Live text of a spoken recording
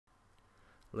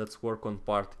let's work on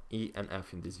part E and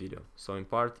F in this video. So in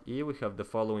part E we have the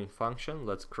following function.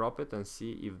 Let's crop it and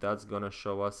see if that's gonna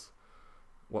show us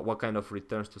what kind of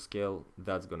returns to scale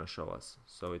that's gonna show us.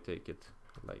 So we take it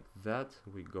like that,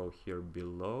 we go here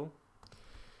below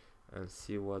and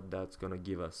see what that's gonna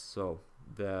give us. So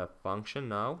the function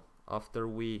now, after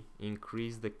we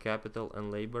increase the capital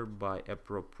and labor by a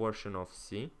proportion of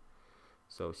C,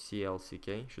 so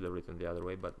CLCK, should have written the other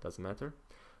way, but doesn't matter.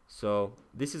 So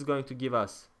this is going to give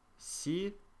us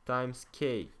C times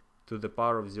K to the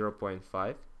power of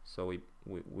 0.5. So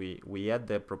we add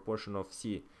the proportion of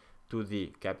C to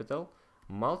the capital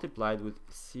multiplied with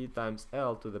C times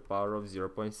L to the power of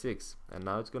 0.6. And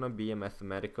now it's going to be a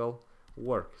mathematical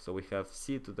work. So we have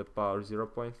C to the power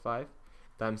 0.5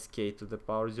 times K to the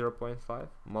power 0.5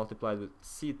 multiplied with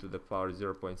C to the power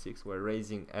 0.6. We're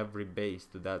raising every base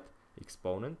to that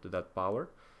exponent, to that power.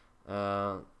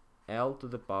 L to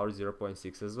the power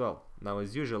 0.6 as well. Now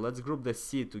as usual, let's group the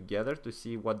C together to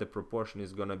see what the proportion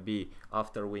is going to be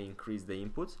after we increase the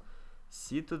inputs.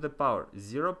 C to the power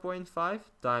 0.5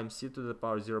 times C to the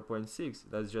power 0.6,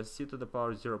 that's just C to the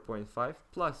power 0.5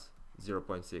 plus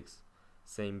 0.6.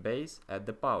 Same base, add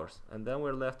the powers, and then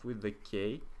we're left with the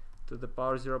K to the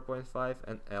power 0.5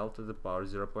 and L to the power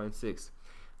 0.6.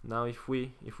 Now if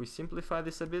we simplify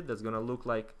this a bit, that's going to look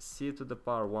like C to the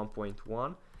power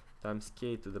 1.1 times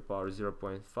K to the power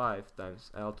 0.5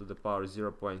 times L to the power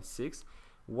 0.6.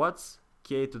 What's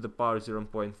K to the power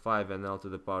 0.5 and L to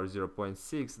the power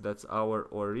 0.6? That's our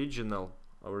original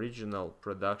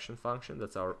production function.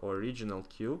 That's our original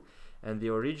Q, and the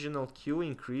original Q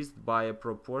increased by a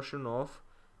proportion of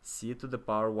C to the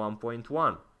power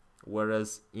 1.1,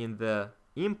 whereas in the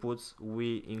inputs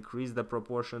we increased the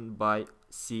proportion by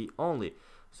C only.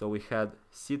 So we had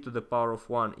C to the power of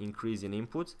 1 increase in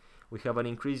inputs. We have an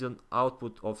increase in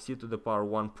output of C to the power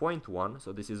 1.1,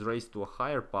 so this is raised to a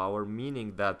higher power,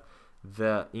 meaning that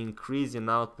the increase in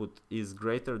output is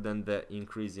greater than the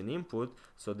increase in input.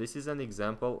 So this is an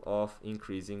example of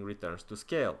increasing returns to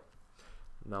scale.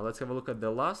 Now let's have a look at the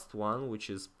last one, which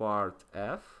is part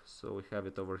F. So we have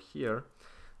it over here.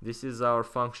 This is our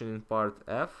function in part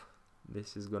F.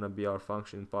 This is gonna be our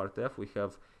function in part F. We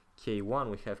have K1,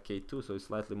 we have K2, so it's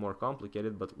slightly more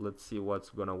complicated, but let's see what's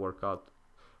gonna work out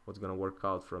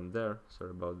from there. Sorry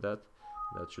about that,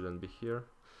 that shouldn't be here.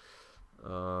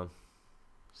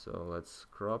 So let's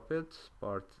crop it,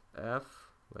 part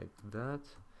F, like that.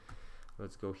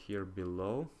 Let's go here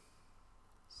below.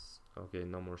 Okay,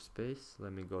 no more space.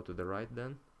 Let me go to the right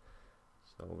then.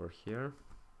 So over here.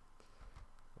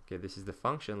 Okay, this is the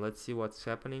function. Let's see what's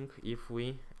happening if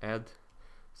we add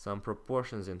some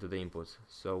proportions into the inputs.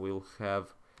 So we'll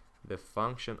have the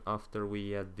function after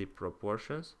we add the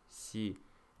proportions,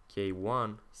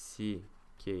 CK1,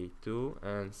 CK2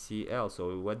 and CL.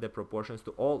 So we add the proportions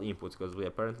to all inputs because we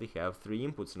apparently have 3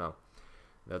 inputs now.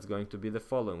 That's going to be the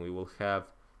following. We will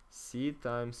have C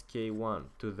times K1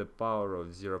 to the power of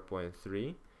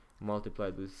 0.3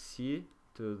 multiplied with C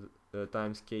to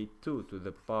times K2 to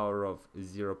the power of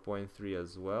 0.3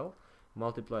 as well,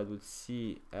 multiplied with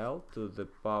CL to the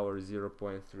power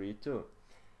 0.32.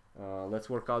 Let's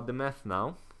work out the math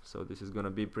now. So this is going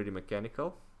to be pretty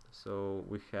mechanical. So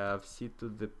we have C to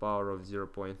the power of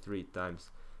 0.3 times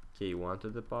K1 to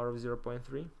the power of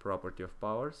 0.3, property of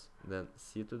powers, then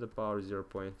C to the power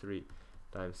 0.3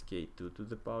 times K2 to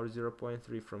the power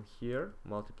 0.3 from here,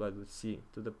 multiplied with C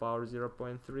to the power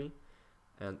 0.3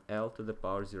 and L to the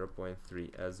power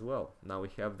 0.3 as well. Now we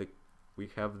have the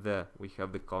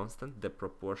constant, the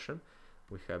proportion.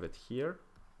 We have it here,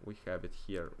 we have it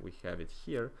here, we have it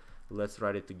here. Let's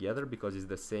write it together because it's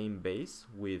the same base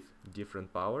with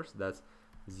different powers. That's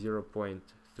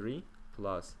 0.3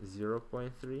 plus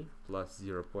 0.3 plus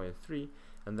 0.3,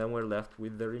 and then we're left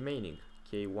with the remaining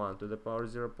K1 to the power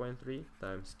 0.3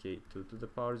 times K2 to the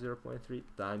power 0.3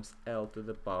 times L to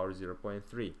the power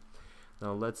 0.3.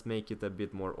 Now let's make it a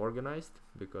bit more organized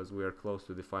because we are close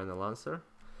to the final answer.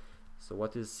 So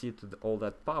what is C to all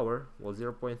that power? Well,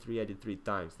 0.3 added 3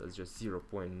 times, that's just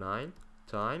 0.9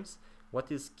 times.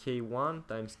 What is K1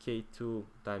 times K2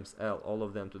 times L, all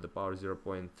of them to the power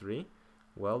 0.3?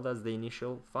 Well, that's the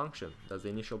initial function, that's the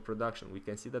initial production. We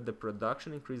can see that the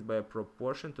production increased by a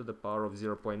proportion to the power of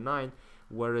 0.9,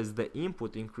 whereas the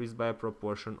input increased by a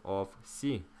proportion of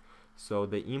C. So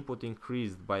the input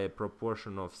increased by a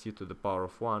proportion of C to the power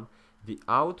of 1. The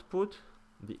output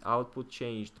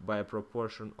changed by a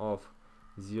proportion of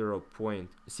C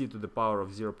to the power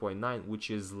of 0.9, which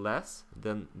is less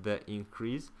than the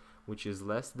increase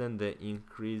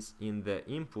in the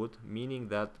input, meaning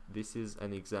that this is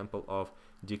an example of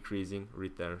decreasing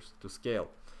returns to scale.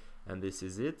 And this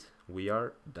is it. We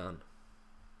are done.